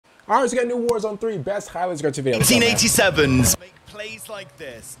Alright, so we got new Warzone 3 best highlights go to video. 1987s make plays like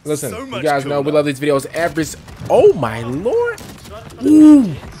this. Listen, so you guys cooler. know we love these videos every. Oh my lord!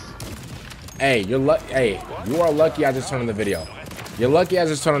 Ooh. Hey, you're lucky. Hey, you are lucky. I just turned on the video. You're lucky I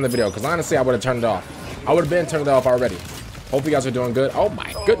just turned on the video, because honestly, I would have turned it off. I would have been turned it off already. Hope you guys are doing good. Oh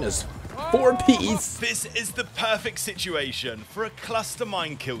my goodness, 4 piece. This is the perfect situation for a cluster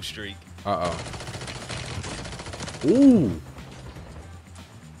mine kill streak. Ooh.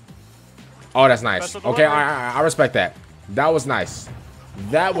 Oh, that's nice. Okay, I respect that. That was nice.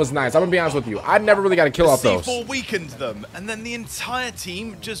 That was nice. I'm gonna be honest with you. I never really got a kill off those. C4 weakened them, and then the entire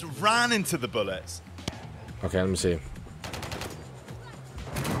team just ran into the bullets. Okay, let me see.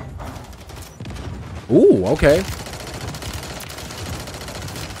 Ooh, okay.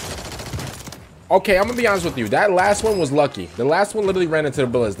 Okay, I'm gonna be honest with you. That last one was lucky. The last one literally ran into the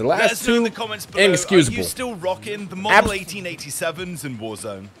bullets. The last two, in the comments below, inexcusable. Are you still rocking the Model 1887s in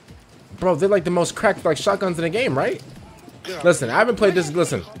Warzone? Bro, they're like the most cracked like shotguns in the game, right? Listen, I haven't played this.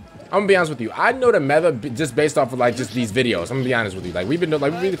 Listen, I'm gonna be honest with you. I know the meta just based off of like just these videos. I'm gonna be honest with you. Like we've been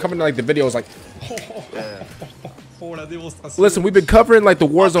covering like the videos like. Listen, we've been covering like the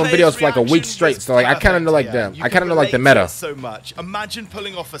Warzone videos for like a week straight, so like I kind of know like them. I kind of know like the meta. So much. Imagine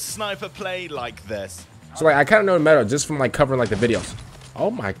pulling off a sniper play like this. So like I kind of know the meta just from like covering like the videos. Oh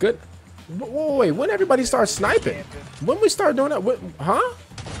my good. Wait, when everybody starts sniping? When we start doing that? Huh?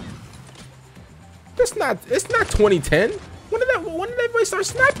 It's not 2010. When did everybody start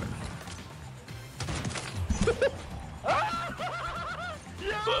sniping?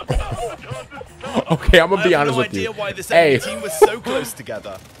 Okay, I'm gonna be honest with you. Why this hey, team was so close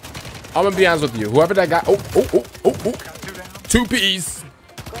together. I'm gonna be honest with you. Whoever that guy, 2 P's.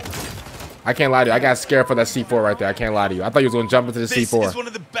 I can't lie to you. I got scared for that C4 right there. I can't lie to you. I thought he was gonna jump into the C4. This is one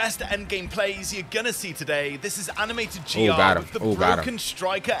of the best endgame plays you're gonna see today. This is animated GR with the broken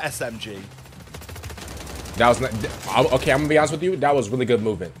striker SMG. That was not, okay. I'm gonna be honest with you. That was really good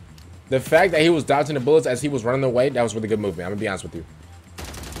movement. The fact that he was dodging the bullets as he was running away, that was really good movement. I'm gonna be honest with you.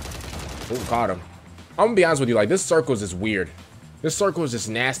 Oh, caught him. I'm gonna be honest with you. Like this circle is just weird. This circle is just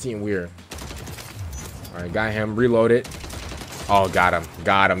nasty and weird. All right, got him. Reload it. Oh, got him.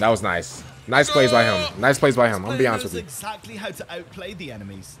 Got him. That was nice. Nice plays by him. Nice plays by him. I'm gonna be honest with you. Exactly how to outplay the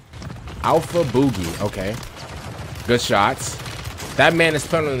enemies. Alpha Boogie. Okay. Good shots. That man is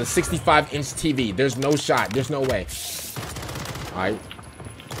playing on the 65-inch TV. There's no shot. There's no way. All right.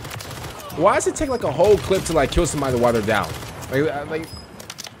 Why does it take like a whole clip to like kill somebody while they're down? Like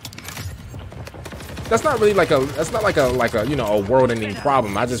that's not really like a. That's not like a you know a world-ending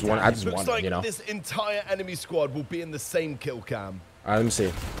problem. I just want like you know. This entire enemy squad will be in the same kill cam. All right, let me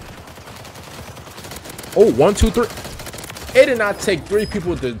see. Oh, 1, 2, 3. It did not take 3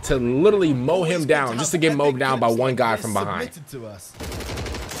 people to literally mow him down just to get mowed down by one guy from behind.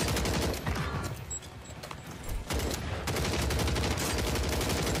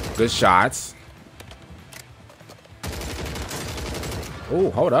 Good shots. Oh,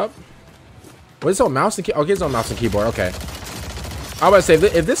 hold up. What is on mouse and keyboard? Okay, it's on mouse and keyboard. Okay. I was about to say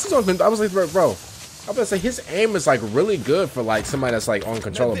if this is on, I was like, bro. I was about to say his aim is like really good for like somebody that's like on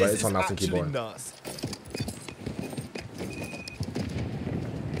controller, but it's on mouse and keyboard. Nuts.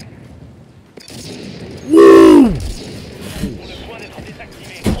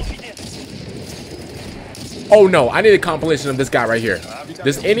 Oh no, I need a compilation of this guy right here.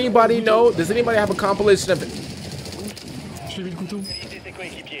 Does anybody know? Does anybody have a compilation of it?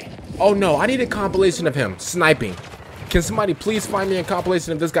 Oh no, I need a compilation of him sniping. Can somebody please find me a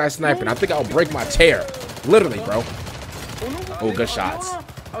compilation of this guy sniping? I think I'll break my chair. Literally, bro. Oh, good shots.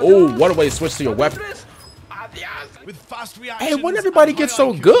 Oh, what a way to switch to your weapon. With fast hey, when did everybody get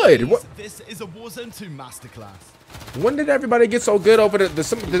so good? What? This is a Warzone 2 masterclass. When did everybody get so good over did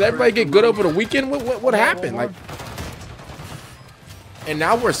everybody get good over the weekend? What happened? Like, and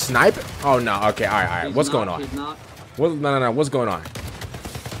now we're sniping. Oh no. Okay. All right. What's going on? No. What's going on?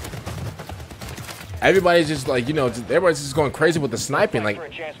 Everybody's just like everybody's just going crazy with the sniping. Like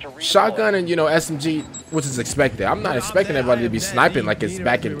shotgun and SMG, which is expected. I'm not expecting everybody to be sniping like it's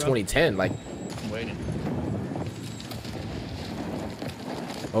back in 2010. Like.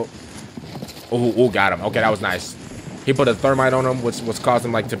 Oh, got him. Okay, that was nice. He put a thermite on him, which caused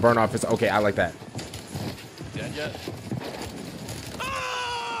him like to burn off his. Okay, I like that. Yeah.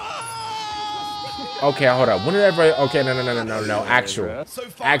 Okay, hold up. When did everybody? Okay, no. Actual.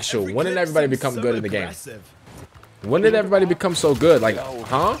 When did everybody become good in the game? When did everybody become so good? Like,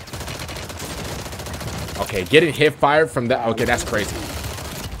 huh? Okay, getting hip fired from that. Okay, that's crazy.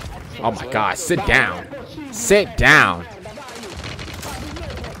 Oh my God, sit down. Sit down.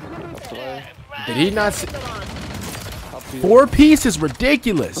 Did he not? 4-piece is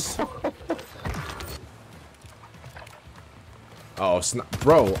ridiculous. Oh,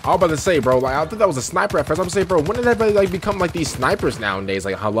 bro, I was about to say, bro, like, I thought that was a sniper at first. I'm gonna say, bro, when did everybody like become like these snipers nowadays?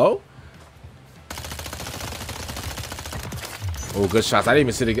 Like, hello? Oh, good shots. I didn't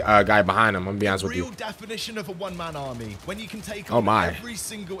even see the guy behind him. I'm gonna be honest with you. Real definition of a one-man army when you can take on every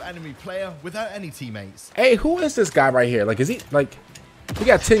single enemy player without any teammates. Hey, who is this guy right here? Like, is he like? He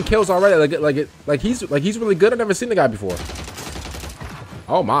got 10 kills already. Like he's really good. I've never seen the guy before.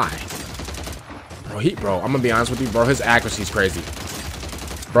 Oh my. Bro, I'm gonna be honest with you, bro. His accuracy is crazy,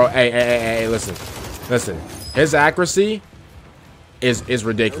 bro. Hey, listen. His accuracy is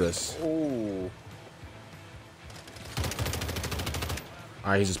ridiculous. Ooh.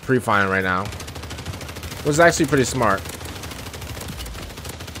 All right, he's just pre-firing right now. Was actually pretty smart,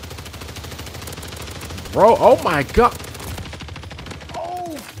 bro. Oh my god.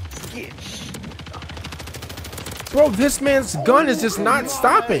 Bro, this man's gun is just not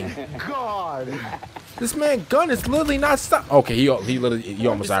stopping. God. This man's gun is literally not stopping. Okay, he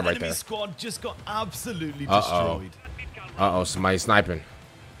almost died right there. Squad just got absolutely destroyed. Somebody sniping.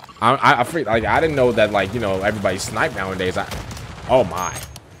 I freak, like, I didn't know that, like, you know, everybody snipe nowadays. Oh my.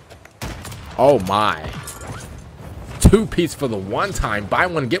 2-piece for the one time. Buy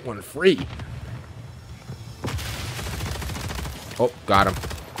one, get one free. Oh, got him.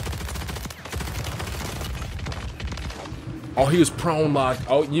 Oh, he was prone locked.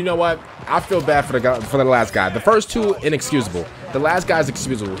 Oh, you know what? I feel bad for the last guy. The first two, inexcusable. The last guy's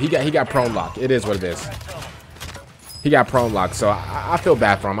excusable. He got prone locked. It is what it is. He got prone locked, so I feel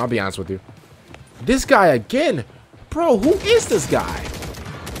bad for him. I'll be honest with you. This guy again, bro. Who is this guy?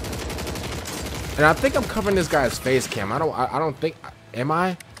 And I think I'm covering this guy's face cam. I don't think. Am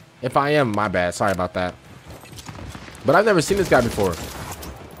I? If I am, my bad. Sorry about that. But I've never seen this guy before.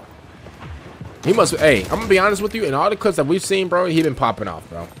 He must. Hey, I'm gonna be honest with you. In all the clips that we've seen, bro, he been popping off,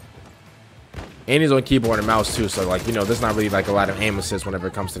 bro. And he's on keyboard and mouse too, so like, you know, there's not really like a lot of aim assist whenever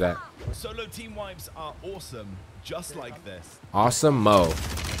it comes to that. Solo team wipes are awesome, just like this. Awesome Mo.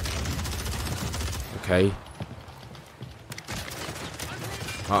 Okay.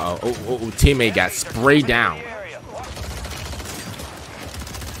 Oh, teammate got sprayed down.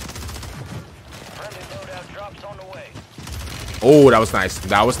 Oh, that was nice.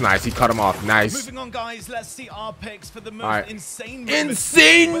 That was nice. He cut him off. Nice. Moving on, guys. Let's see our picks for the most insane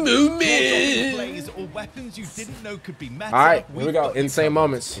movements. Or weapons you didn't know could be meta. All right, here we go. Insane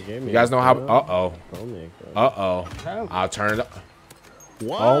moments. You guys know how? I'll turn it up.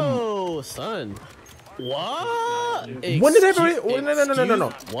 Whoa, son. What? When did everybody? No.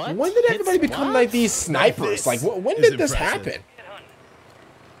 What? When did everybody become like these snipers? Like, when did this happen?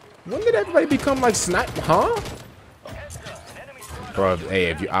 When did everybody become like Huh? Bro,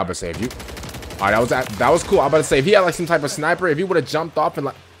 hey, I about to say, if you, all right, that was cool. I about to say, if he had like some type of sniper, if he would have jumped off and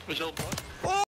like,